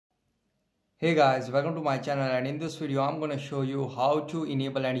Hey guys, welcome to my channel, and in this video I'm going to show you how to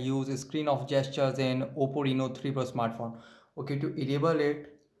enable and use screen off gestures in OPPO Reno 3 Pro smartphone. Okay, to enable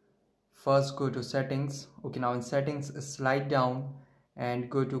it, first go to settings. Okay, now in settings slide down and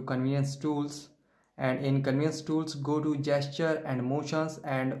go to convenience tools, and in convenience tools go to gesture and motions,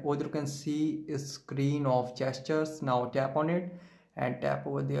 and over you can see screen off gestures. Now tap on it and tap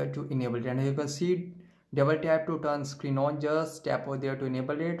over there to enable it, and you can see double tap to turn screen on. Just tap over there to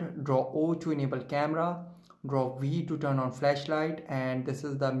enable it. Draw O to enable camera, draw V to turn on flashlight, and this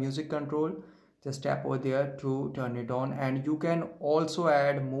is the music control. Just tap over there to turn it on, and you can also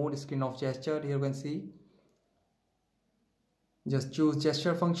add more screen off gesture. Here you can see, just choose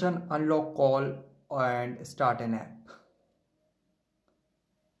gesture function, unlock call, and start an app.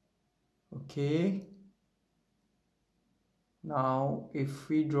 Okay, now if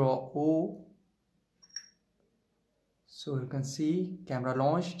we draw O, so you can see camera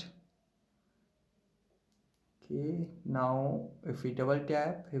launched. Okay, now if we double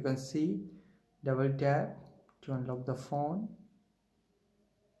tap, you can see double tap to unlock the phone,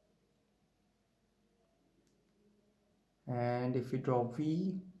 and if we draw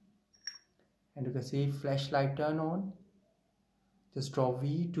V, and you can see flashlight turn on. Just draw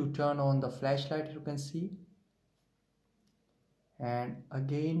V to turn on the flashlight, you can see, and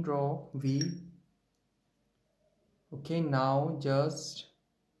again draw V. Okay, now just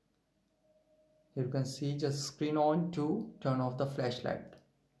here you can see just screen on to turn off the flashlight.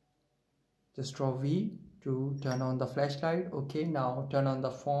 Just draw V to turn on the flashlight. Okay, now turn on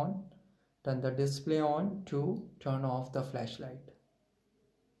the phone, turn the display on to turn off the flashlight.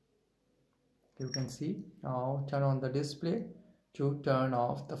 You can see now turn on the display to turn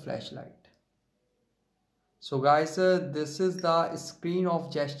off the flashlight. So guys, this is the screen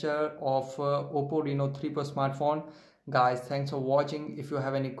off gesture of OPPO Reno 3 Pro smartphone. Guys, thanks for watching. If you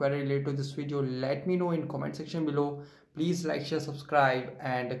have any query related to this video, let me know in comment section below. Please like, share, subscribe,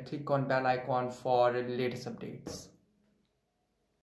 and click on bell icon for latest updates.